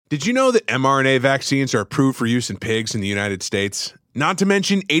Did you know that mRNA vaccines are approved for use in pigs in the United States? Not to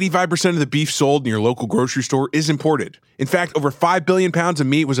mention, 85% of the beef sold in your local grocery store is imported. In fact, over 5 billion pounds of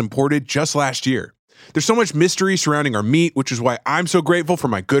meat was imported just last year. There's so much mystery surrounding our meat, which is why I'm so grateful for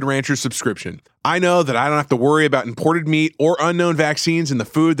my Good Ranchers subscription. I know that I don't have to worry about imported meat or unknown vaccines in the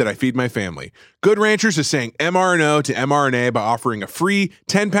food that I feed my family. Good Ranchers is saying mRNO to mRNA by offering a free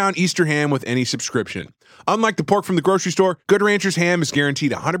 10-pound Easter ham with any subscription. Unlike the pork from the grocery store, Good Ranchers ham is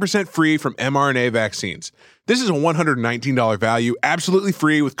guaranteed 100% free from mRNA vaccines. This is a $119 value, absolutely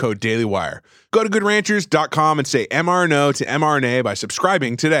free with code DailyWire. Go to goodranchers.com and say mRNO to mRNA by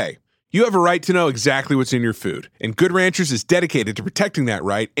subscribing today. You have a right to know exactly what's in your food, and Good Ranchers is dedicated to protecting that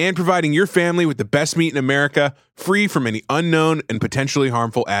right and providing your family with the best meat in America, free from any unknown and potentially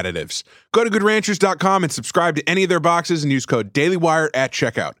harmful additives. Go to goodranchers.com and subscribe to any of their boxes and use code DailyWire at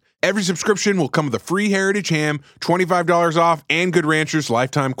checkout. Every subscription will come with a free Heritage ham, $25 off, and Good Ranchers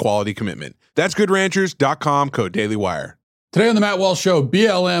lifetime quality commitment. That's goodranchers.com, code DailyWire. Today on the Matt Walsh Show,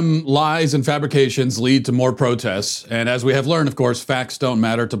 BLM lies and fabrications lead to more protests. And as we have learned, of course, facts don't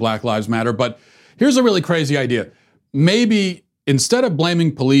matter to Black Lives Matter. But here's a really crazy idea. Maybe instead of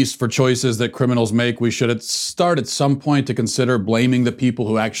blaming police for choices that criminals make, we should start at some point to consider blaming the people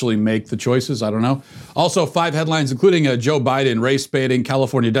who actually make the choices. I don't know. Also, 5 headlines, including Joe Biden race baiting,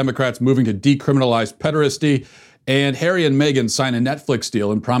 California Democrats moving to decriminalize pederasty, and Harry and Meghan sign a Netflix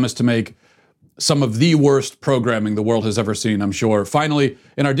deal and promise to make some of the worst programming the world has ever seen, I'm sure. Finally,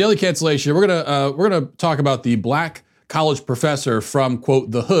 in our daily cancellation, we're gonna talk about the black college professor from, quote,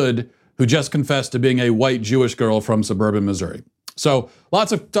 the hood, who just confessed to being a white Jewish girl from suburban Missouri. So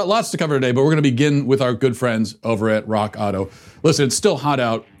lots to cover today, but we're going to begin with our good friends over at Rock Auto. Listen, it's still hot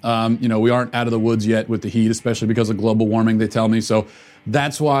out. We aren't out of the woods yet with the heat, especially because of global warming, they tell me. So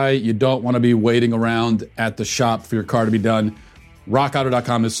that's why you don't want to be waiting around at the shop for your car to be done.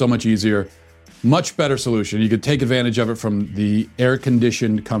 RockAuto.com is so much easier. Much better solution. You could take advantage of it from the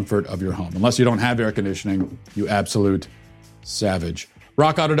air-conditioned comfort of your home. Unless you don't have air conditioning, you absolute savage.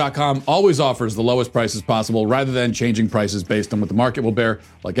 RockAuto.com always offers the lowest prices possible rather than changing prices based on what the market will bear,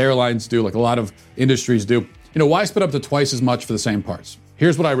 like airlines do, like a lot of industries do. Why spend up to twice as much for the same parts?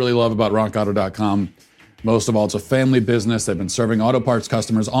 Here's what I really love about RockAuto.com. Most of all, it's a family business. They've been serving auto parts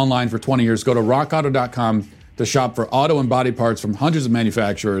customers online for 20 years. Go to RockAuto.com to shop for auto and body parts from hundreds of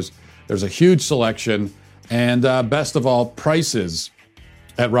manufacturers. There's a huge selection, and best of all, prices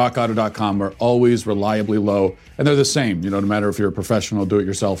at rockauto.com are always reliably low, and they're the same, no matter if you're a professional,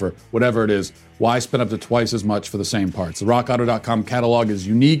 do-it-yourselfer, whatever it is. Why spend up to twice as much for the same parts? The rockauto.com catalog is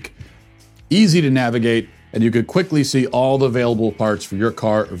unique, easy to navigate, and you could quickly see all the available parts for your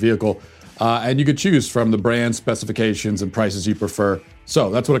car or vehicle, and you could choose from the brand, specifications, and prices you prefer. So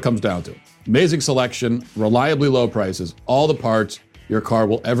that's what it comes down to. Amazing selection, reliably low prices, all the parts your car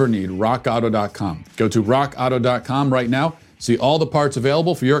will ever need. RockAuto.com. Go to RockAuto.com right now. See all the parts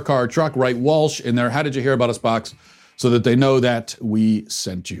available for your car or truck. Write Walsh in there. How did you hear about us box? So that they know that we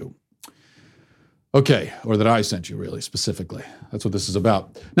sent you. Okay, or that I sent you, really, specifically. That's what this is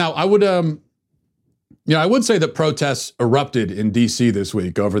about. Now, I would say that protests erupted in D.C. this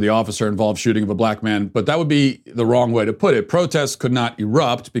week over the officer-involved shooting of a black man, but that would be the wrong way to put it. Protests could not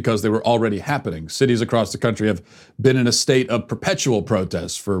erupt because they were already happening. Cities across the country have been in a state of perpetual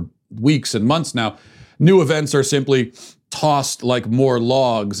protests for weeks and months now. New events are simply tossed like more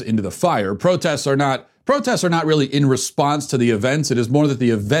logs into the fire. Protests are not really in response to the events. It is more that the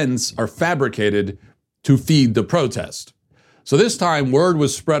events are fabricated to feed the protest. So this time, word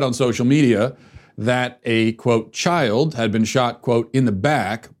was spread on social media that a, quote, child had been shot, quote, in the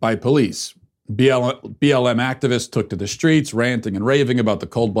back by police. BLM activists took to the streets, ranting and raving about the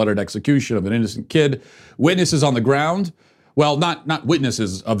cold-blooded execution of an innocent kid. Witnesses on the ground, well, not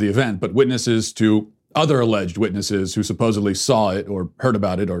witnesses of the event, but witnesses to other alleged witnesses who supposedly saw it or heard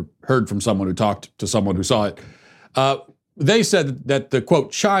about it or heard from someone who talked to someone who saw it. They said that the,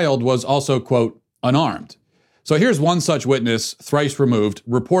 quote, child was also, quote, unarmed. So here's one such witness, thrice removed,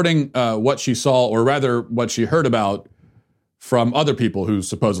 reporting what she saw, or rather what she heard about from other people who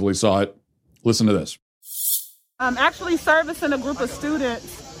supposedly saw it. Listen to this. I'm actually servicing a group of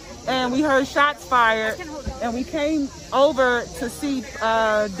students, and we heard shots fired, and we came over to see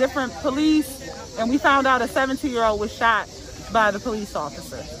different police, and we found out a 17-year-old was shot by the police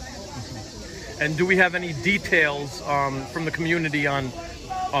officer. And do we have any details from the community on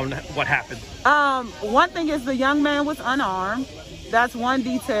what happened? One thing is the young man was unarmed. That's one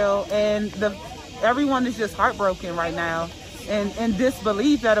detail, and everyone is just heartbroken right now and in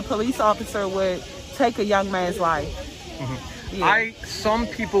disbelief that a police officer would take a young man's life. Mm-hmm. Yeah. Some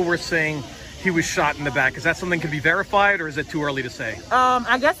people were saying he was shot in the back. Is that something that can be verified, or is it too early to say?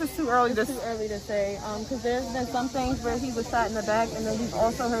 I guess it's too early to say, because there's been some things where he was shot in the back, and then we've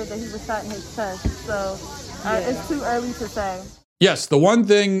also heard that he was shot in his chest. So it's too early to say. Yes, the one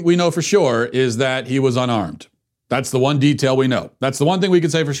thing we know for sure is that he was unarmed. That's the one detail we know. That's the one thing we can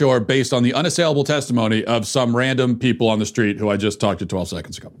say for sure based on the unassailable testimony of some random people on the street who I just talked to 12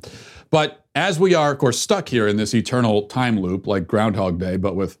 seconds ago. But as we are, of course, stuck here in this eternal time loop like Groundhog Day,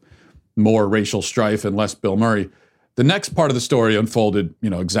 but with more racial strife and less Bill Murray, the next part of the story unfolded,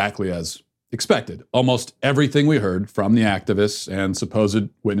 exactly as expected. Almost everything we heard from the activists and supposed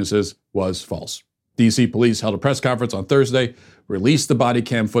witnesses was false. DC police held a press conference on Thursday, released the body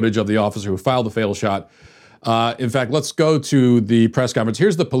cam footage of the officer who fired the fatal shot. In fact, let's go to the press conference.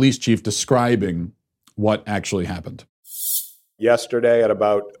 Here's the police chief describing what actually happened. Yesterday at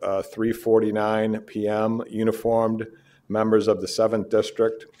about 3:49 p.m., uniformed members of the 7th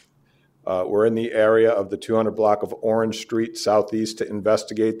District were in the area of the 200 block of Orange Street Southeast to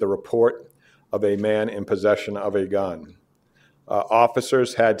investigate the report of a man in possession of a gun.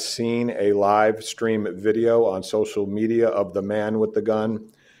 Officers had seen a live stream video on social media of the man with the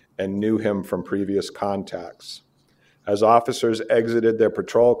gun and knew him from previous contacts. As officers exited their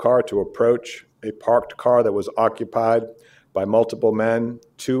patrol car to approach a parked car that was occupied by multiple men,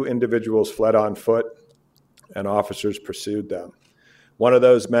 2 individuals fled on foot, and officers pursued them. One of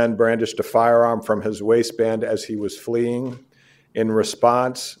those men brandished a firearm from his waistband as he was fleeing. In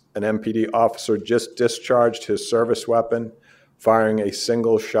response, an MPD officer just discharged his service weapon, firing a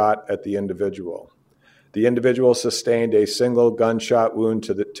single shot at the individual. The individual sustained a single gunshot wound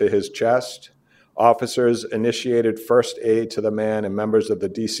to his chest. Officers initiated first aid to the man, and members of the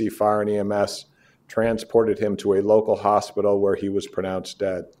DC Fire and EMS transported him to a local hospital where he was pronounced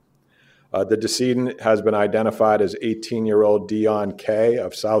dead. The decedent has been identified as 18-year-old Dion K.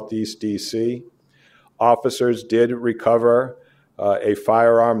 of Southeast DC. Officers did recover a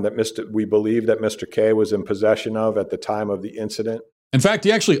firearm that we believe that Mr. K was in possession of at the time of the incident. In fact,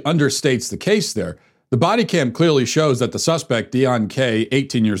 he actually understates the case there. The body cam clearly shows that the suspect, Dion K.,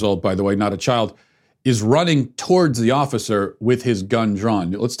 18 years old, by the way, not a child, is running towards the officer with his gun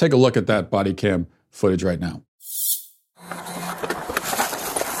drawn. Let's take a look at that body cam footage right now.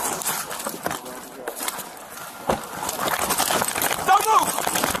 Don't move!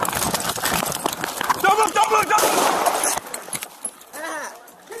 Don't move! Don't move! Don't move!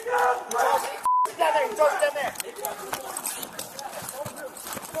 Stand there! Don't stand there!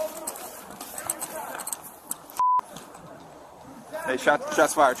 Hey,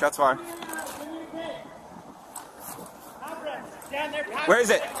 shots fired, shots fired. Where is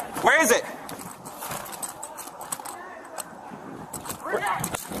it? Where is it?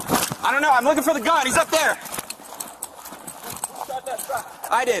 I don't know, I'm looking for the gun, he's up there.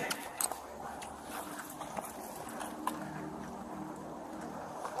 I did.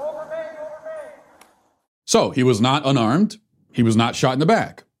 So he was not unarmed. He was not shot in the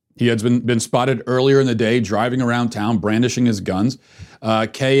back. He had been spotted earlier in the day driving around town brandishing his guns.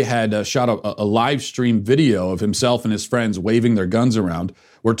 Kay had shot a live stream video of himself and his friends waving their guns around.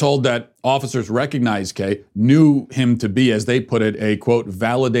 We're told that officers recognized Kay, knew him to be, as they put it, a, quote,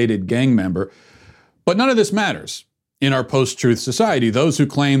 validated gang member. But none of this matters in our post-truth society. Those who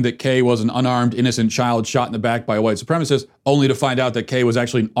claim that Kay was an unarmed, innocent child shot in the back by a white supremacist, only to find out that Kay was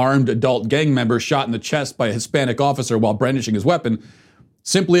actually an armed adult gang member shot in the chest by a Hispanic officer while brandishing his weapon,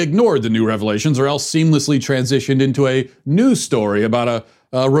 simply ignored the new revelations or else seamlessly transitioned into a news story about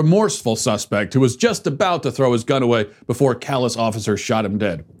a remorseful suspect who was just about to throw his gun away before callous officers shot him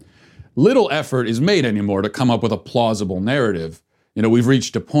dead. Little effort is made anymore to come up with a plausible narrative. We've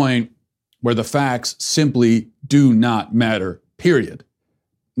reached a point where the facts simply do not matter, period.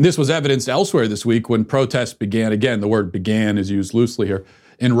 This was evidenced elsewhere this week when protests began, again, the word began is used loosely here,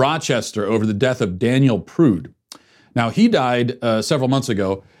 in Rochester over the death of Daniel Prude. Now, he died several months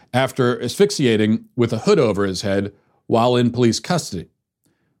ago after asphyxiating with a hood over his head while in police custody.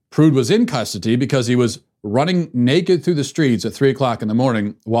 Prude was in custody because he was running naked through the streets at 3 o'clock in the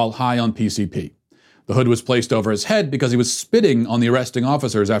morning while high on PCP. The hood was placed over his head because he was spitting on the arresting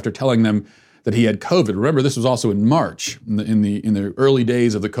officers after telling them that he had COVID. Remember, this was also in March, in the early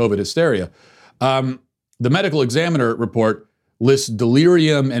days of the COVID hysteria. The medical examiner report lists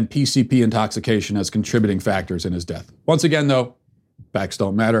delirium and PCP intoxication as contributing factors in his death. Once again, though, facts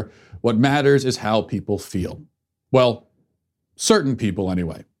don't matter. What matters is how people feel. Well, certain people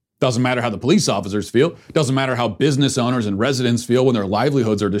anyway. Doesn't matter how the police officers feel. Doesn't matter how business owners and residents feel when their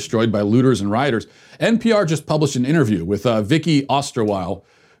livelihoods are destroyed by looters and rioters. NPR just published an interview with Vicky Osterweil,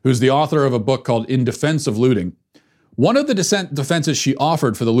 who's the author of a book called In Defense of Looting. One of the defenses she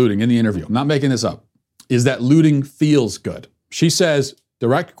offered for the looting in the interview, I'm not making this up, is that looting feels good. She says,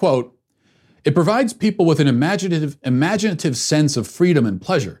 direct quote, "It provides people with an imaginative sense of freedom and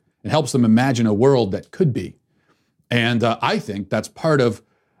pleasure. It helps them imagine a world that could be." And I think that's part of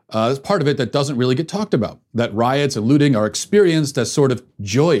it that doesn't really get talked about, that riots and looting are experienced as sort of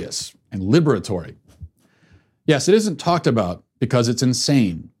joyous and liberatory. Yes, it isn't talked about because it's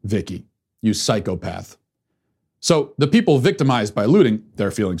insane, Vicky, you psychopath. So the people victimized by looting, their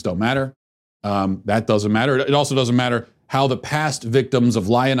feelings don't matter. That doesn't matter. It also doesn't matter how the past victims of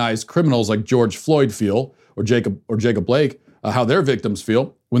lionized criminals like George Floyd feel, or Jacob Blake, how their victims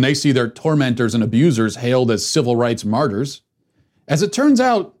feel when they see their tormentors and abusers hailed as civil rights martyrs. As it turns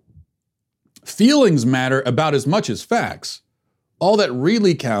out, feelings matter about as much as facts. All that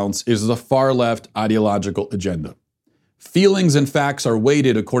really counts is the far-left ideological agenda. Feelings and facts are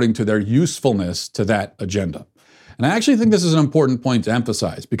weighted according to their usefulness to that agenda. And I actually think this is an important point to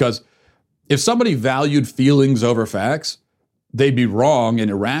emphasize, because if somebody valued feelings over facts, they'd be wrong and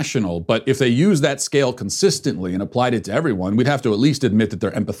irrational. But if they used that scale consistently and applied it to everyone, we'd have to at least admit that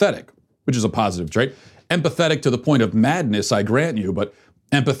they're empathetic, which is a positive trait. Empathetic to the point of madness, I grant you, but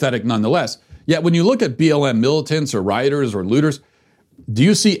empathetic nonetheless. Yet when you look at BLM militants or rioters or looters, do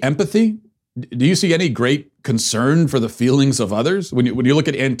you see empathy? Do you see any great concern for the feelings of others? When you look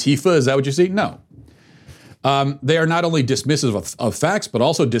at Antifa, is that what you see? No. They are not only dismissive of facts, but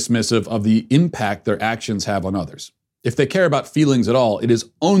also dismissive of the impact their actions have on others. If they care about feelings at all, it is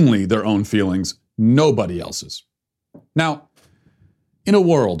only their own feelings, nobody else's. Now, in a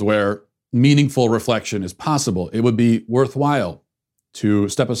world where meaningful reflection is possible, it would be worthwhile to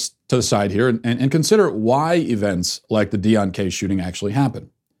step us to the side here and consider why events like the Deon Kay shooting actually happen.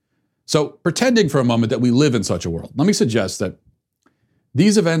 So, pretending for a moment that we live in such a world, let me suggest that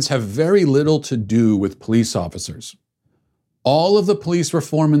these events have very little to do with police officers. All of the police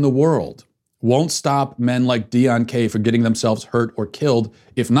reform in the world won't stop men like Deon Kay from getting themselves hurt or killed,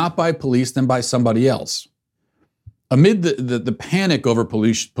 if not by police, then by somebody else. Amid the panic over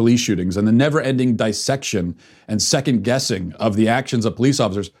police shootings and the never-ending dissection and second-guessing of the actions of police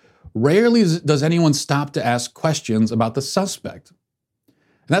officers, rarely does anyone stop to ask questions about the suspect.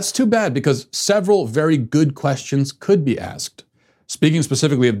 And that's too bad, because several very good questions could be asked. Speaking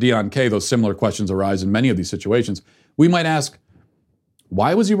specifically of Deon Kay, those similar questions arise in many of these situations. We might ask,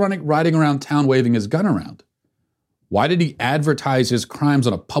 why was he riding around town waving his gun around? Why did he advertise his crimes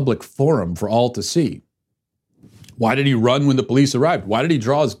on a public forum for all to see? Why did he run when the police arrived? Why did he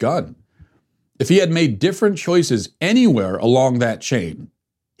draw his gun? If he had made different choices anywhere along that chain,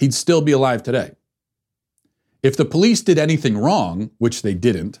 he'd still be alive today. If the police did anything wrong, which they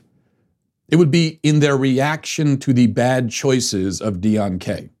didn't, it would be in their reaction to the bad choices of Deon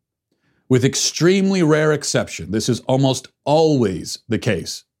Kay. With extremely rare exception, this is almost always the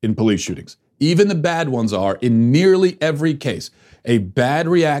case in police shootings. Even the bad ones are, in nearly every case, a bad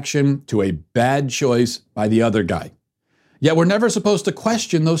reaction to a bad choice by the other guy. Yet we're never supposed to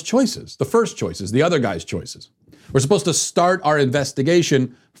question those choices, the first choices, the other guy's choices. We're supposed to start our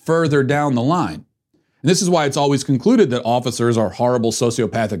investigation further down the line. And this is why it's always concluded that officers are horrible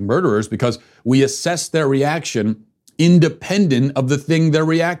sociopathic murderers, because we assess their reaction independent of the thing they're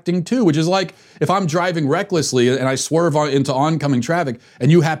reacting to, which is like if I'm driving recklessly and I swerve into oncoming traffic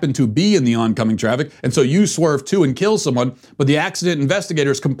and you happen to be in the oncoming traffic, and so you swerve too and kill someone, but the accident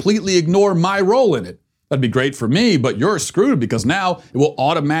investigators completely ignore my role in it. That'd be great for me, but you're screwed, because now it will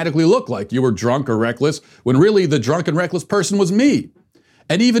automatically look like you were drunk or reckless when really the drunk and reckless person was me.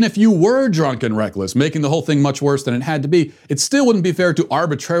 And even if you were drunk and reckless, making the whole thing much worse than it had to be, it still wouldn't be fair to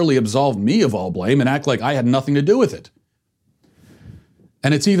arbitrarily absolve me of all blame and act like I had nothing to do with it.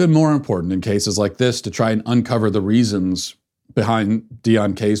 And it's even more important in cases like this to try and uncover the reasons behind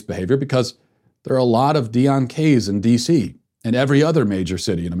Deon Kay's behavior, because there are a lot of Deon Kays in D.C. and every other major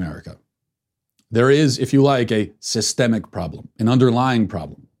city in America. There is, if you like, a systemic problem, an underlying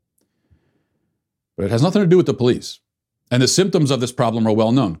problem. But it has nothing to do with the police. And the symptoms of this problem are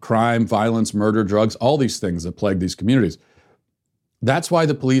well known: crime, violence, murder, drugs, all these things that plague these communities. That's why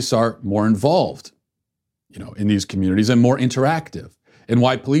the police are more involved, in these communities, and more interactive, and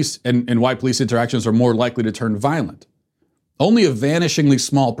why police interactions are more likely to turn violent. Only a vanishingly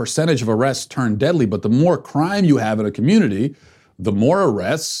small percentage of arrests turn deadly, but the more crime you have in a community, the more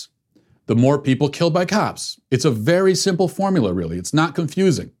arrests, the more people killed by cops. It's a very simple formula, really. It's not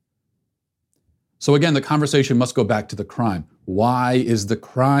confusing. So again, the conversation must go back to the crime. Why is the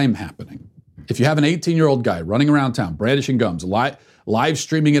crime happening? If you have an 18-year-old guy running around town, brandishing guns, live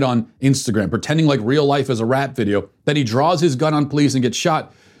streaming it on Instagram, pretending like real life is a rap video, then he draws his gun on police and gets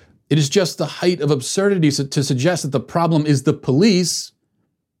shot, It is just the height of absurdity to suggest that the problem is the police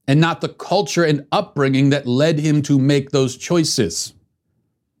and not the culture and upbringing that led him to make those choices.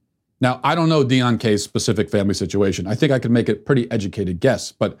 Now, I don't know Deon K's specific family situation. I think I could make a pretty educated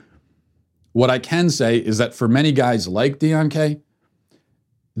guess, but what I can say is that for many guys like Deon K,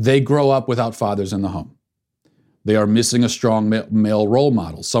 they grow up without fathers in the home. They are missing a strong male role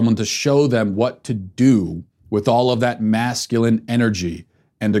model, someone to show them what to do with all of that masculine energy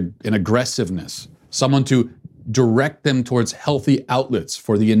and aggressiveness, someone to direct them towards healthy outlets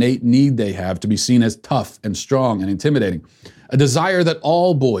for the innate need they have to be seen as tough and strong and intimidating. A desire that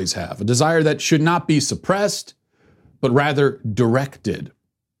all boys have, a desire that should not be suppressed, but rather directed.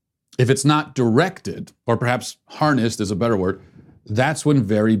 If it's not directed, or perhaps harnessed is a better word, that's when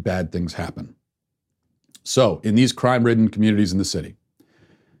very bad things happen. So, in these crime-ridden communities in the city,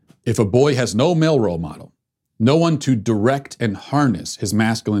 if a boy has no male role model, no one to direct and harness his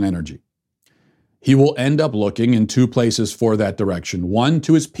masculine energy, he will end up looking in two places for that direction. One,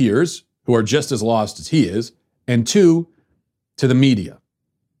 to his peers, who are just as lost as he is, and two, to the media,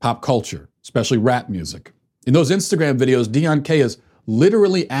 pop culture, especially rap music. In those Instagram videos, Deon K is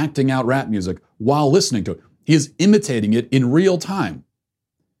literally acting out rap music while listening to it. He is imitating it in real time.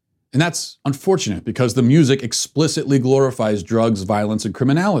 And that's unfortunate because the music explicitly glorifies drugs, violence, and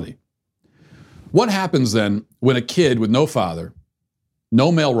criminality. What happens then when a kid with no father, no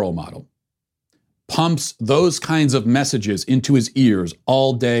male role model, pumps those kinds of messages into his ears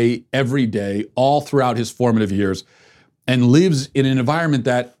all day, every day, all throughout his formative years, and lives in an environment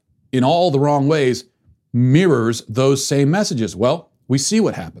that, in all the wrong ways, mirrors those same messages? Well, we see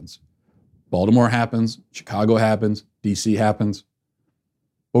what happens. Baltimore happens, Chicago happens, DC happens.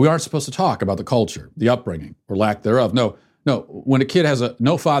 But we aren't supposed to talk about the culture, the upbringing, or lack thereof. No. When a kid has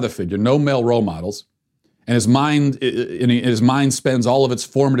no father figure, no male role models, and his mind spends all of its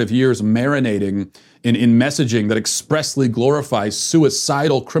formative years marinating in messaging that expressly glorifies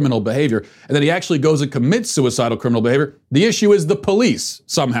suicidal criminal behavior, and then he actually goes and commits suicidal criminal behavior, the issue is the police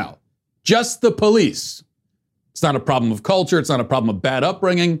somehow. Just the police. It's not a problem of culture. It's not a problem of bad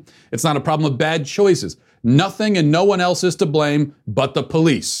upbringing. It's not a problem of bad choices. Nothing and no one else is to blame but the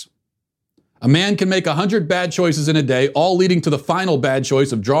police. A man can make 100 bad choices in a day, all leading to the final bad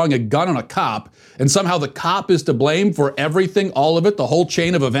choice of drawing a gun on a cop, and somehow the cop is to blame for everything, all of it, the whole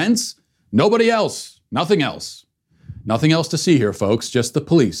chain of events? Nobody else. Nothing else. Nothing else to see here, folks, just the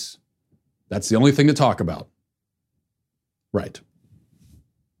police. That's the only thing to talk about. Right.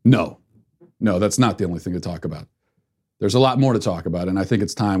 No, that's not the only thing to talk about. There's a lot more to talk about, and I think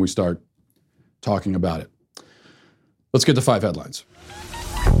it's time we start talking about it. Let's get to 5 headlines.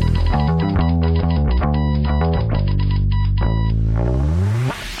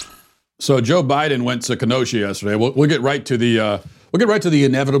 So Joe Biden went to Kenosha yesterday. We'll get right to the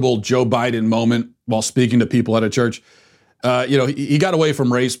inevitable Joe Biden moment while speaking to people at a church. He got away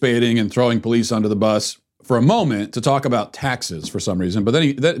from race baiting and throwing police under the bus for a moment to talk about taxes for some reason, but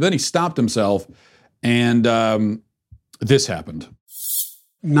then he stopped himself, and this happened.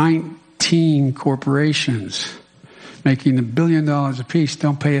 19 corporations making $1 billion apiece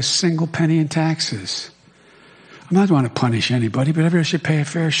don't pay a single penny in taxes. I'm not going to punish anybody, but everybody should pay a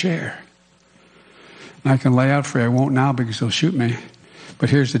fair share. And I can lay out for you. I won't now because they'll shoot me. But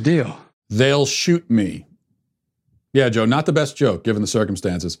here's the deal. They'll shoot me. Yeah, Joe, not the best joke given the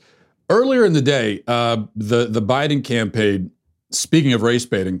circumstances. Earlier in the day, the Biden campaign, speaking of race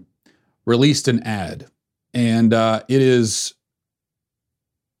baiting, released an ad. And it is,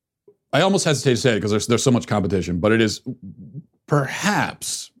 I almost hesitate to say it because there's so much competition, but it is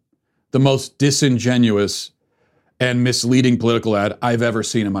perhaps the most disingenuous and misleading political ad I've ever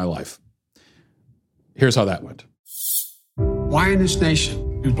seen in my life. Here's how that went. Why in this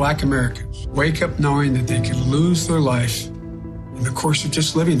nation do Black Americans wake up knowing that they can lose their life in the course of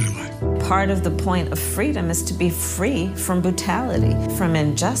just living their life? Part of the point of freedom is to be free from brutality, from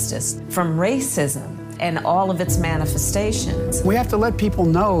injustice, from racism, and all of its manifestations. We have to let people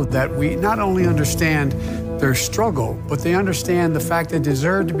know that we not only understand their struggle, but they understand the fact they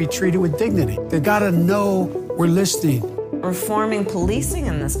deserve to be treated with dignity. They gotta know we're listening. Reforming policing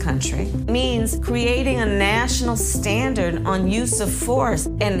in this country means creating a national standard on use of force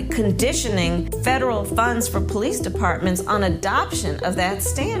and conditioning federal funds for police departments on adoption of that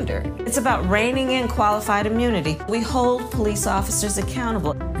standard. It's about reining in qualified immunity. We hold police officers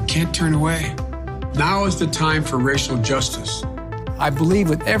accountable. We can't turn away. Now is the time for racial justice. I believe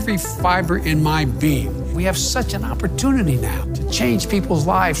with every fiber in my being, we have such an opportunity now to change people's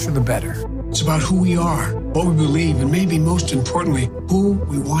lives for the better. It's about who we are, what we believe, and maybe most importantly, who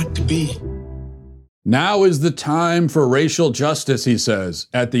we want to be. Now is the time for racial justice, he says,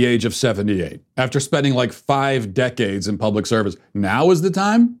 at the age of 78. After spending like 5 decades in public service. Now is the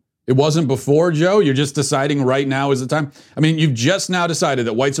time? It wasn't before, Joe? You're just deciding right now is the time? I mean, you've just now decided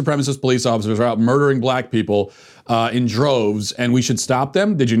that white supremacist police officers are out murdering black people in droves, and we should stop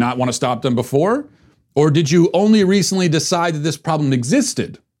them? Did you not want to stop them before? Or did you only recently decide that this problem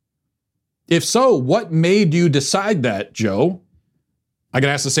existed? If so, what made you decide that, Joe? I could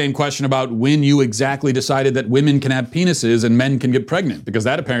ask the same question about when you exactly decided that women can have penises and men can get pregnant, because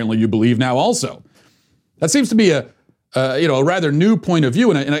that apparently you believe now also. That seems to be a rather new point of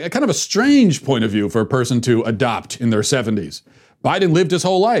view and a kind of a strange point of view for a person to adopt in their 70s. Biden lived his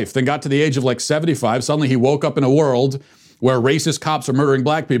whole life, then got to the age of like 75. Suddenly he woke up in a world where racist cops are murdering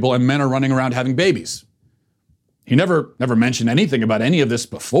black people and men are running around having babies. He never mentioned anything about any of this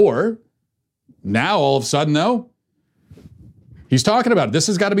before. Now, all of a sudden, though, he's talking about it. This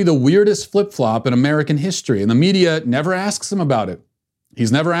has got to be the weirdest flip-flop in American history, and the media never asks him about it.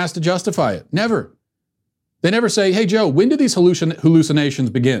 He's never asked to justify it. Never. They never say, hey, Joe, when did these hallucinations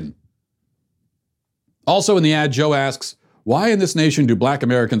begin? Also in the ad, Joe asks, why in this nation do black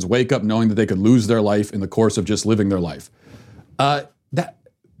Americans wake up knowing that they could lose their life in the course of just living their life?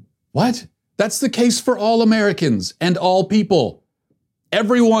 What? That's the case for all Americans and all people.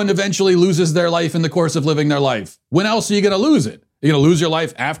 Everyone eventually loses their life in the course of living their life. When else are you going to lose it? Are you going to lose your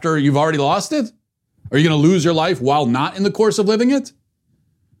life after you've already lost it? Are you going to lose your life while not in the course of living it?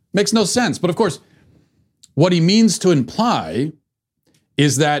 Makes no sense. But of course, what he means to imply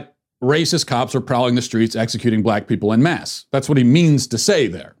is that racist cops are prowling the streets, executing black people en masse. That's what he means to say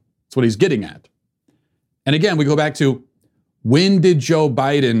there. That's what he's getting at. And again, we go back to, when did Joe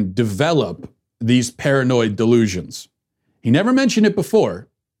Biden develop these paranoid delusions? He never mentioned it before.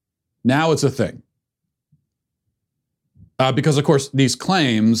 Now it's a thing. Because, of course, these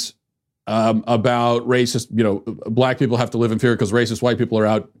claims about racist, black people have to live in fear because racist white people are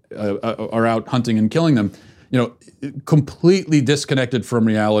out hunting and killing them, completely disconnected from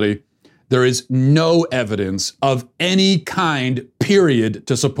reality. There is no evidence of any kind, period,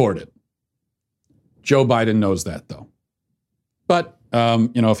 to support it. Joe Biden knows that, though. But,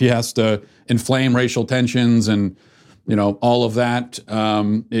 if he has to inflame racial tensions and all of that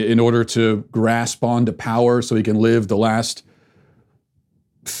in order to grasp onto power so he can live the last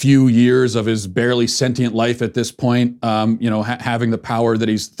few years of his barely sentient life at this point, having the power that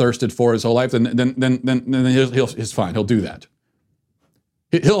he's thirsted for his whole life, then he's fine. He'll do that.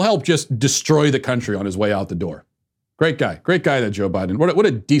 He'll help just destroy the country on his way out the door. Great guy that Joe Biden. What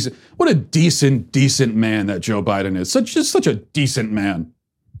a decent man that Joe Biden is. Such a decent man.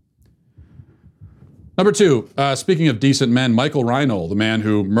 Number 2, speaking of decent men, Michael Reinoehl, the man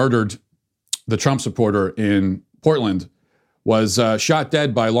who murdered the Trump supporter in Portland, was shot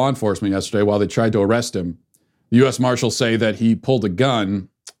dead by law enforcement yesterday while they tried to arrest him. The U.S. Marshals say that he pulled a gun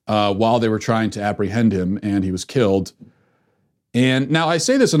while they were trying to apprehend him, and he was killed. And now I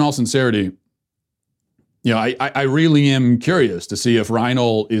say this in all sincerity. I really am curious to see if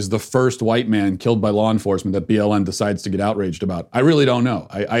Reinoehl is the first white man killed by law enforcement that BLM decides to get outraged about. I really don't know.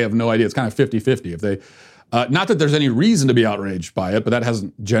 I have no idea. It's kind of 50-50. If they, not that there's any reason to be outraged by it, but that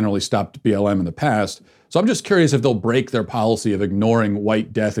hasn't generally stopped BLM in the past. So I'm just curious if they'll break their policy of ignoring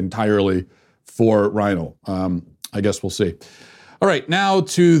white death entirely for Reinoehl. I guess we'll see. All right, now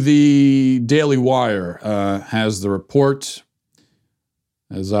to the Daily Wire has the report.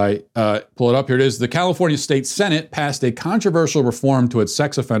 As I pull it up, here it is. The California State Senate passed a controversial reform to its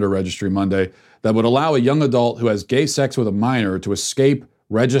sex offender registry Monday that would allow a young adult who has gay sex with a minor to escape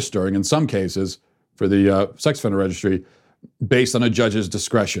registering, in some cases, for the sex offender registry, based on a judge's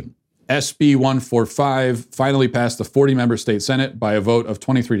discretion. SB 145 finally passed the 40-member state Senate by a vote of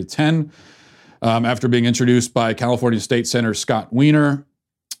 23-10 after being introduced by California State Senator Scott Wiener.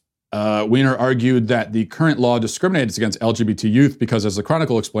 Wiener argued that the current law discriminates against LGBT youth because, as the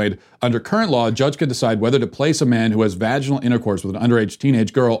Chronicle explained, under current law, a judge can decide whether to place a man who has vaginal intercourse with an underage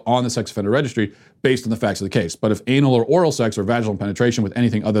teenage girl on the sex offender registry based on the facts of the case. But if anal or oral sex or vaginal penetration with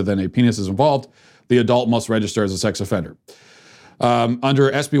anything other than a penis is involved, the adult must register as a sex offender.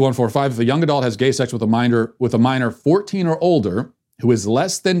 Under SB 145, if a young adult has gay sex with a minor 14 or older who is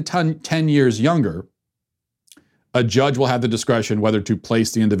less than 10 years younger, a judge will have the discretion whether to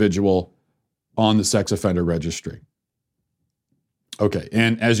place the individual on the sex offender registry. Okay,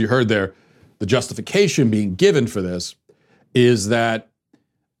 and as you heard there, the justification being given for this is that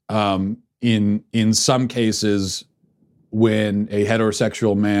in some cases, when a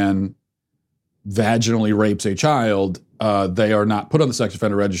heterosexual man vaginally rapes a child, they are not put on the sex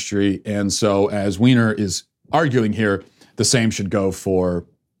offender registry. And so, as Wiener is arguing here, the same should go for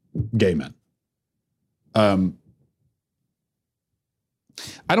gay men. I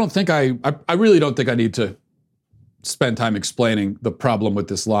don't think I really don't think I need to spend time explaining the problem with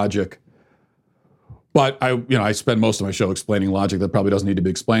this logic. But I spend most of my show explaining logic that probably doesn't need to be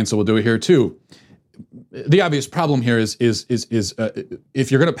explained, so we'll do it here too. The obvious problem here is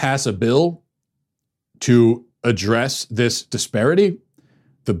if you're going to pass a bill to address this disparity,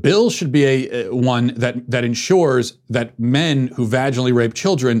 the bill should be one that ensures that men who vaginally rape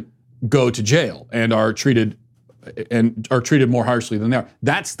children go to jail and are treated more harshly than they are.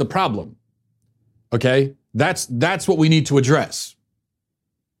 That's the problem. Okay? That's what we need to address.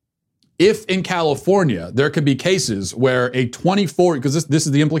 If in California there could be cases where a 24, because this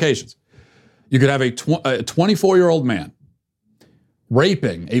is the implications, you could have a 24-year-old man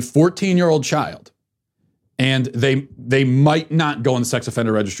raping a 14-year-old child, and they might not go on the sex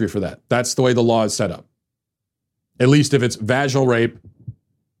offender registry for that. That's the way the law is set up. At least if it's vaginal rape,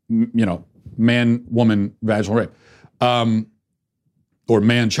 man-woman vaginal rape, or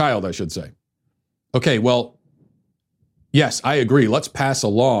man-child, I should say. Okay, well, yes, I agree. Let's pass a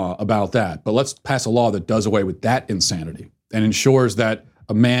law about that, but let's pass a law that does away with that insanity and ensures that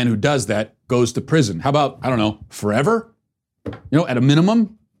a man who does that goes to prison. How about, I don't know, forever? At a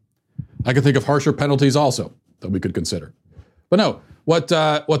minimum? I could think of harsher penalties also that we could consider. But no, what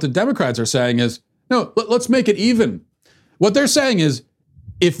the Democrats are saying is, no, let's make it even. What they're saying is,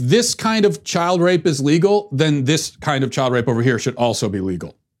 if this kind of child rape is legal, then this kind of child rape over here should also be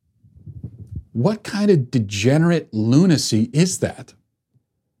legal. What kind of degenerate lunacy is that?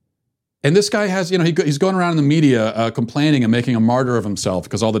 And this guy has, he's going around in the media complaining and making a martyr of himself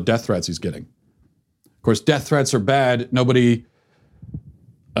because all the death threats he's getting. Of course, death threats are bad. Nobody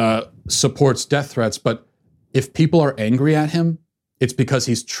supports death threats, but if people are angry at him, it's because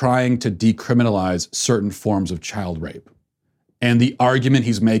he's trying to decriminalize certain forms of child rape. And the argument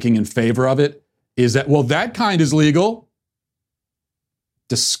he's making in favor of it is that, well, that kind is legal.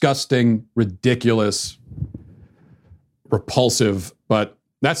 Disgusting, ridiculous, repulsive, but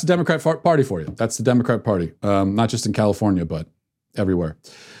that's the Democrat Party for you. That's the Democrat Party, not just in California, but everywhere.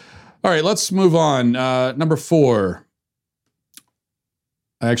 All right, let's move on. Number 4.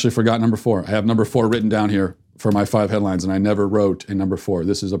 I actually forgot number 4. I have number 4 written down here for my 5 headlines, and I never wrote a number 4.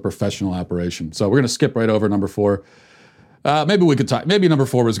 This is a professional operation. So we're going to skip right over number 4. Maybe we could talk. Maybe number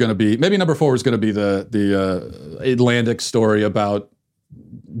 4 was going to be the Atlantic story about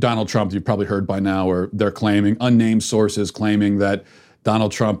Donald Trump. You've probably heard by now, where they're claiming, unnamed sources claiming that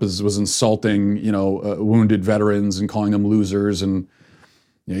Donald Trump was insulting, wounded veterans and calling them losers, and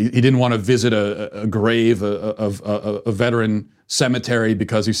he didn't want to visit a grave of a veteran cemetery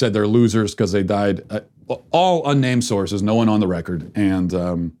because he said they're losers because they died. All unnamed sources, no one on the record,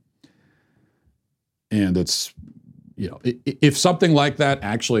 and it's, if something like that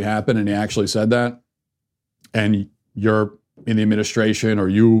actually happened and he actually said that, and you're in the administration or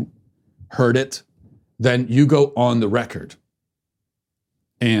you heard it, then you go on the record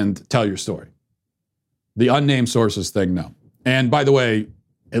and tell your story. The unnamed sources thing, no. And by the way,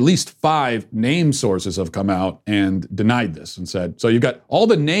 at least 5 named sources have come out and denied this and said, so you've got all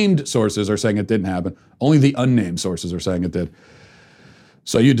the named sources are saying it didn't happen. Only the unnamed sources are saying it did.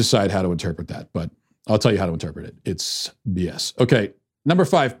 So you decide how to interpret that, but I'll tell you how to interpret it. It's BS. Okay, number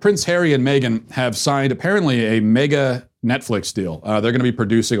 5, Prince Harry and Meghan have signed apparently a mega Netflix deal. They're going to be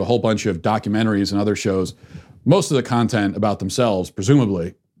producing a whole bunch of documentaries and other shows, most of the content about themselves,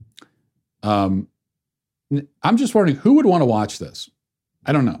 presumably. I'm just wondering, who would want to watch this?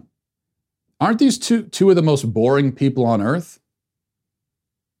 I don't know. Aren't these two of the most boring people on earth?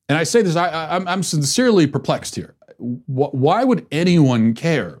 And I say this, I'm sincerely perplexed here. Why would anyone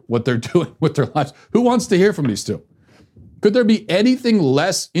care what they're doing with their lives? Who wants to hear from these two? Could there be anything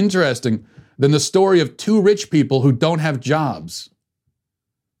less interesting than the story of 2 rich people who don't have jobs?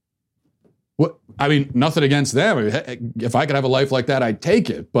 Nothing against them. If I could have a life like that, I'd take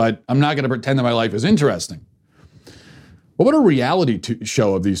it, but I'm not going to pretend that my life is interesting. What would a reality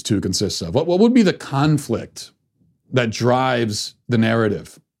show of these two consist of? What would be the conflict that drives the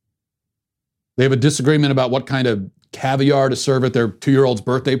narrative? They have a disagreement about what kind of caviar to serve at their 2-year-old's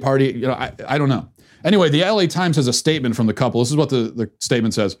birthday party. I don't know. Anyway, the LA Times has a statement from the couple. This is what the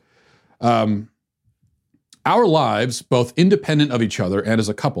statement says. Our lives, both independent of each other and as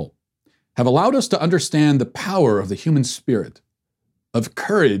a couple, have allowed us to understand the power of the human spirit, of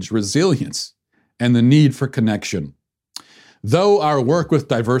courage, resilience, and the need for connection. Though our work with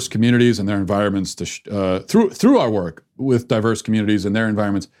diverse communities and their environments, through our work with diverse communities and their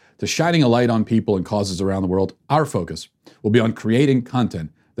environments, to shining a light on people and causes around the world, our focus will be on creating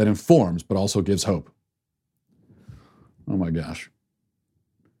content that informs but also gives hope. Oh my gosh.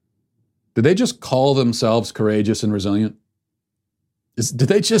 Did they just call themselves courageous and resilient? Did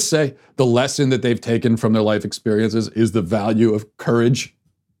they just say the lesson that they've taken from their life experiences is the value of courage?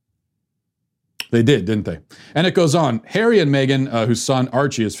 They did, didn't they? And it goes on. Harry and Meghan, whose son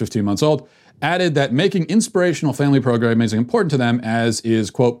Archie is 15 months old, added that making inspirational family programming is important to them, as is,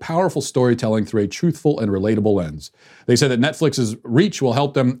 quote, powerful storytelling through a truthful and relatable lens. They said that Netflix's reach will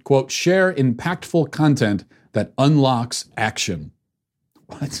help them, quote, share impactful content that unlocks action.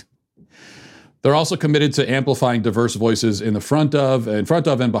 What? They're also committed to amplifying diverse voices in front of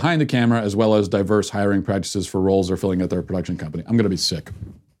and behind the camera, as well as diverse hiring practices for roles they're filling at their production company. I'm going to be sick.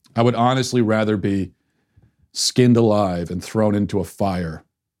 I would honestly rather be skinned alive and thrown into a fire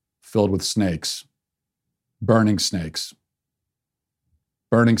filled with snakes, burning snakes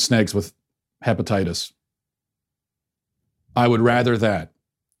with hepatitis. I would rather that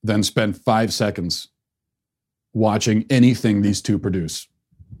than spend 5 seconds watching anything these two produce.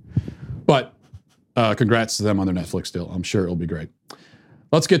 But congrats to them on their Netflix deal. I'm sure it'll be great.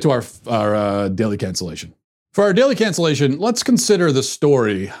 Let's get to our daily cancellation. For our daily cancellation, let's consider the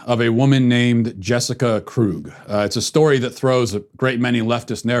story of a woman named Jessica Krug. It's a story that throws a great many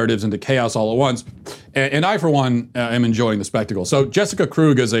leftist narratives into chaos all at once. And I, for one, am enjoying the spectacle. So Jessica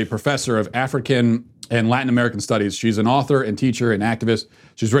Krug is a professor of African and Latin American studies. She's an author and teacher and activist.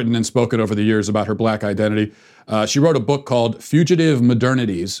 She's written and spoken over the years about her Black identity. She wrote a book called Fugitive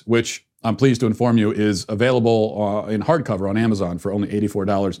Modernities, which I'm pleased to inform you is available in hardcover on Amazon for only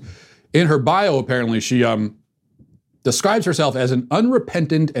 $84. In her bio, apparently, she describes herself as an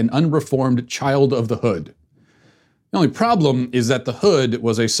unrepentant and unreformed child of the hood. The only problem is that the hood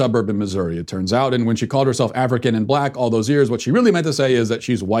was a suburb in Missouri, it turns out, and when she called herself African and Black all those years, what she really meant to say is that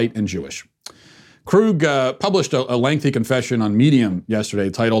she's white and Jewish. Krug published a lengthy confession on Medium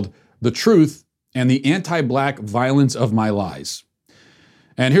yesterday titled The Truth and the Anti-Black Violence of My Lies.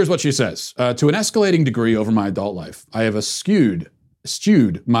 And here's what she says. To an escalating degree over my adult life, I have eschewed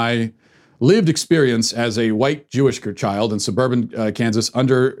my lived experience as a white Jewish child in suburban Kansas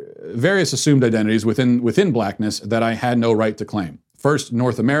under various assumed identities within Blackness that I had no right to claim. First,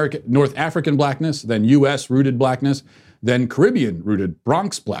 North African Blackness, then U.S.-rooted Blackness, then Caribbean-rooted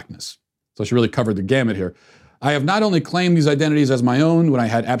Bronx Blackness. So she really covered the gamut here. I have not only claimed these identities as my own when I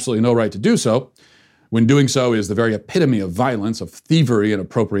had absolutely no right to do so, when doing so is the very epitome of violence, of thievery and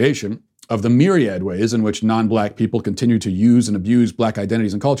appropriation, of the myriad ways in which non-Black people continue to use and abuse Black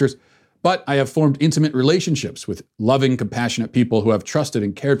identities and cultures, but I have formed intimate relationships with loving, compassionate people who have trusted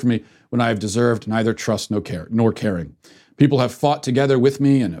and cared for me when I have deserved neither trust nor caring. People have fought together with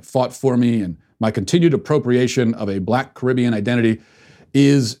me and have fought for me, and my continued appropriation of a Black Caribbean identity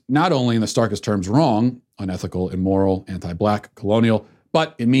is not only in the starkest terms wrong, unethical, immoral, anti-Black, colonial,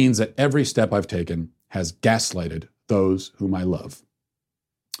 but it means that every step I've taken has gaslighted those whom I love.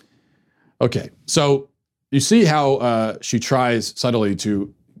 Okay, so you see how she tries subtly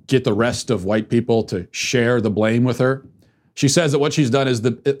to get the rest of white people to share the blame with her. She says that what she's done is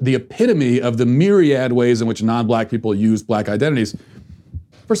the epitome of the myriad ways in which non-Black people use Black identities.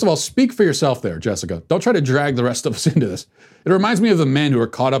 First of all, speak for yourself there, Jessica. Don't try to drag the rest of us into this. It reminds me of the men who are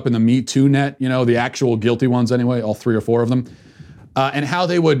caught up in the Me Too net, the actual guilty ones anyway, all 3 or 4 of them, and how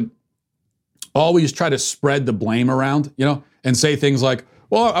they would always try to spread the blame around, and say things like,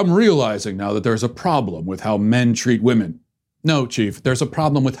 well, I'm realizing now that there's a problem with how men treat women. No, Chief, there's a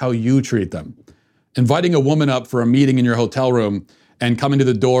problem with how you treat them. Inviting a woman up for a meeting in your hotel room and coming to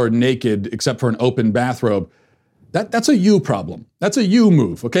the door naked except for an open bathrobe, that's a you problem. That's a you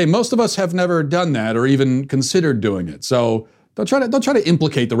move, okay? Most of us have never done that or even considered doing it. So don't try to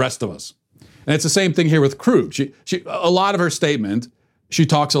implicate the rest of us. And it's the same thing here with Krug. She a lot of her statement, she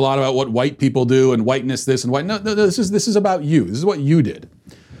talks a lot about what white people do and whiteness this and white. No, this is about you. This is what you did.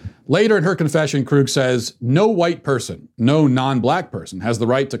 Later in her confession, Krug says, no white person, no non-Black person has the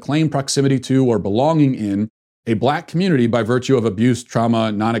right to claim proximity to or belonging in a Black community by virtue of abuse,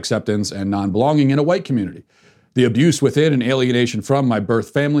 trauma, non-acceptance, and non-belonging in a white community. The abuse within and alienation from my birth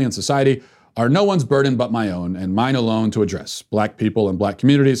family and society are no one's burden but my own, and mine alone to address. Black people and Black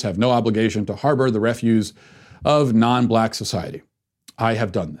communities have no obligation to harbor the refuse of non-Black society. I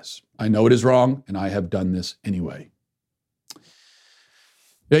have done this. I know it is wrong, and I have done this anyway.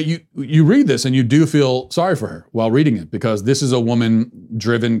 Yeah, you read this and you do feel sorry for her while reading it, because this is a woman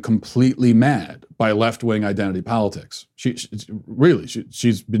driven completely mad by left-wing identity politics. She's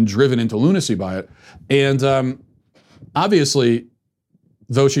been driven into lunacy by it. And obviously,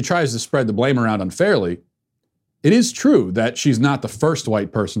 though she tries to spread the blame around unfairly, it is true that she's not the first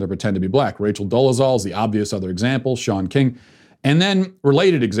white person to pretend to be Black. Rachel Dolezal is the obvious other example, Shaun King, and then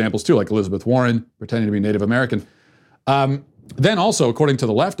related examples too, like Elizabeth Warren pretending to be Native American. Then also, according to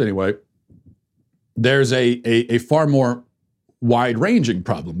the left anyway, there's a far more wide-ranging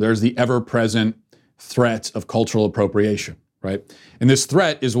problem. There's the ever-present threat of cultural appropriation, right? And this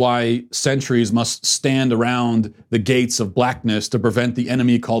threat is why sentries must stand around the gates of blackness to prevent the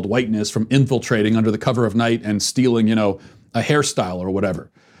enemy called whiteness from infiltrating under the cover of night and stealing, a hairstyle or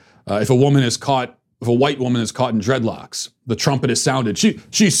whatever. If a white woman is caught in dreadlocks, the trumpet is sounded.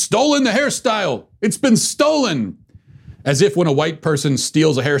 She's stolen the hairstyle. It's been stolen. As if when a white person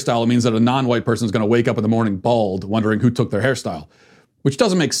steals a hairstyle, it means that a non-white person is going to wake up in the morning bald, wondering who took their hairstyle, which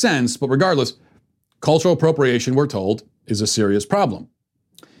doesn't make sense. But regardless, cultural appropriation, we're told, is a serious problem.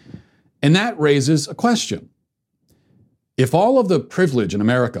 And that raises a question. If all of the privilege in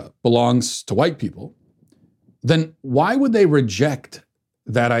America belongs to white people, then why would they reject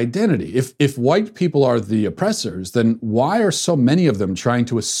that identity? If white people are the oppressors, then why are so many of them trying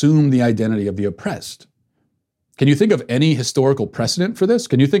to assume the identity of the oppressed? Can you think of any historical precedent for this?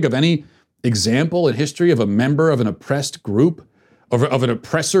 Can you think of any example in history of a member of an oppressed group, of an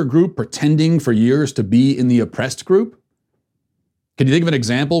oppressor group pretending for years to be in the oppressed group? Can you think of an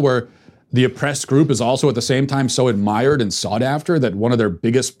example where the oppressed group is also at the same time so admired and sought after that one of their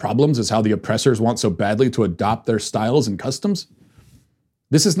biggest problems is how the oppressors want so badly to adopt their styles and customs?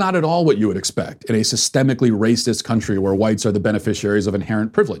 This is not at all what you would expect in a systemically racist country where whites are the beneficiaries of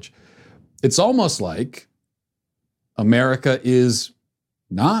inherent privilege. It's almost like America is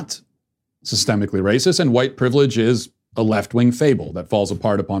not systemically racist and white privilege is a left-wing fable that falls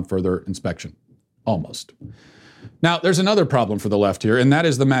apart upon further inspection. Almost. Now, there's another problem for the left here, and that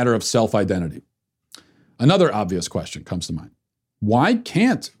is the matter of self-identity. Another obvious question comes to mind. Why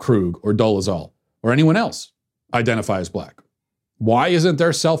can't Krug or Dolezal or anyone else identify as black? Why isn't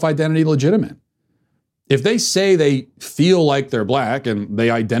their self-identity legitimate? If they say they feel like they're black and they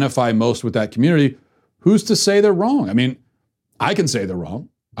identify most with that community, who's to say they're wrong? I mean, I can say they're wrong.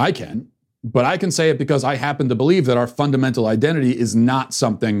 I can. But I can say it because I happen to believe that our fundamental identity is not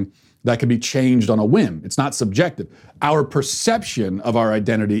something that can be changed on a whim. It's not subjective. Our perception of our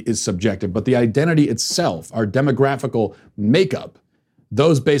identity is subjective, but the identity itself, our demographical makeup,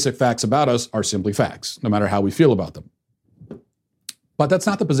 those basic facts about us are simply facts, no matter how we feel about them. But that's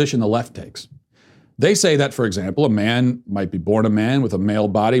not the position the left takes. They say that, for example, a man might be born a man with a male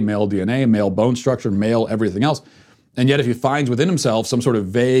body, male DNA, male bone structure, male everything else. And yet if he finds within himself some sort of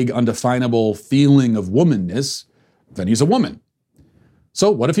vague, undefinable feeling of womanness, then he's a woman. So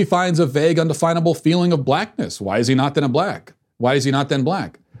what if he finds a vague, undefinable feeling of blackness? Why is he not then a black? Why is he not then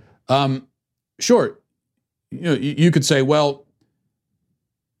black? Sure, you could say, well,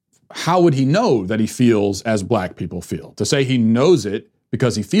 how would he know that he feels as black people feel? To say he knows it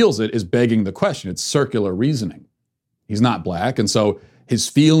because he feels it is begging the question. It's circular reasoning. He's not black, and so his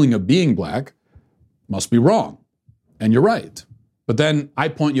feeling of being black must be wrong. And you're right. But then I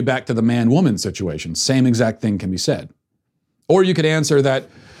point you back to the man-woman situation. Same exact thing can be said. Or you could answer that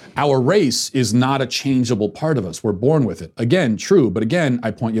our race is not a changeable part of us. We're born with it. Again, true. But again,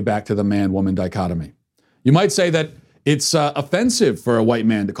 I point you back to the man-woman dichotomy. You might say that it's offensive for a white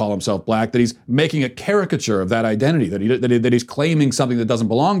man to call himself black, that he's making a caricature of that identity, that he's claiming something that doesn't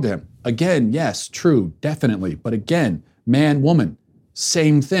belong to him. Again, yes, true, definitely. But again, man-woman,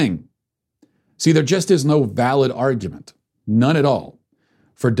 same thing. See, there just is no valid argument, none at all,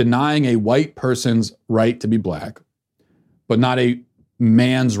 for denying a white person's right to be black, but not a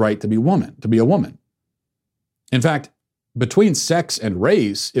man's right to be a woman. In fact, between sex and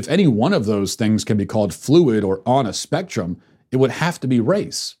race, if any one of those things can be called fluid or on a spectrum, it would have to be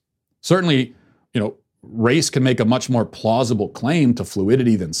race. Certainly, race can make a much more plausible claim to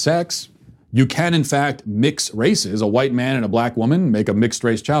fluidity than sex. You can, in fact, mix races. A white man and a black woman make a mixed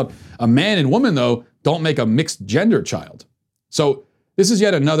race child. A man and woman, though, don't make a mixed gender child. So this is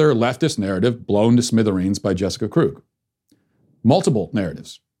yet another leftist narrative blown to smithereens by Jessica Krug. Multiple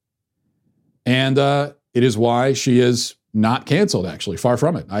narratives. And it is why she is not canceled, actually. Far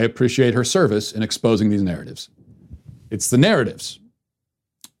from it. I appreciate her service in exposing these narratives. It's the narratives,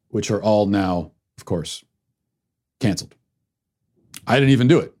 which are all now, of course, canceled. I didn't even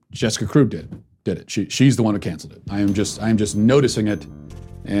do it. Jessica Krug did it. She's the one who canceled it. I am just noticing it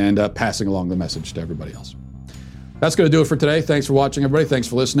and passing along the message to everybody else. That's going to do it for today. Thanks for watching, everybody. Thanks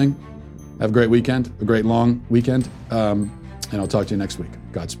for listening. Have a great weekend, a great long weekend, and I'll talk to you next week.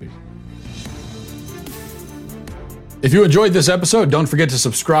 Godspeed. If you enjoyed this episode, don't forget to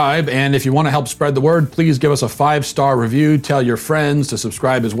subscribe. And if you want to help spread the word, please give us a 5-star review. Tell your friends to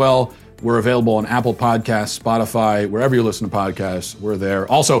subscribe as well. We're available on Apple Podcasts, Spotify, wherever you listen to podcasts, we're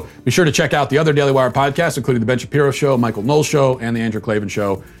there. Also, be sure to check out the other Daily Wire podcasts, including The Ben Shapiro Show, Michael Knowles Show, and The Andrew Klavan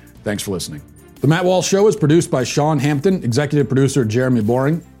Show. Thanks for listening. The Matt Walsh Show is produced by Sean Hampton, executive producer Jeremy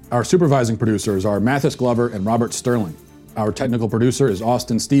Boring. Our supervising producers are Mathis Glover and Robert Sterling. Our technical producer is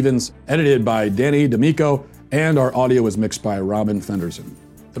Austin Stevens, edited by Danny D'Amico, and our audio is mixed by Robin Fenderson.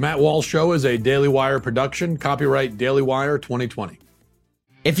 The Matt Walsh Show is a Daily Wire production, copyright Daily Wire 2020.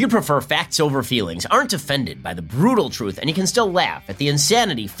 If you prefer facts over feelings, aren't offended by the brutal truth, and you can still laugh at the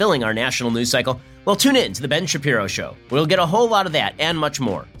insanity filling our national news cycle, well, tune in to The Ben Shapiro Show. We'll get a whole lot of that and much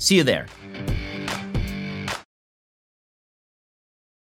more. See you there.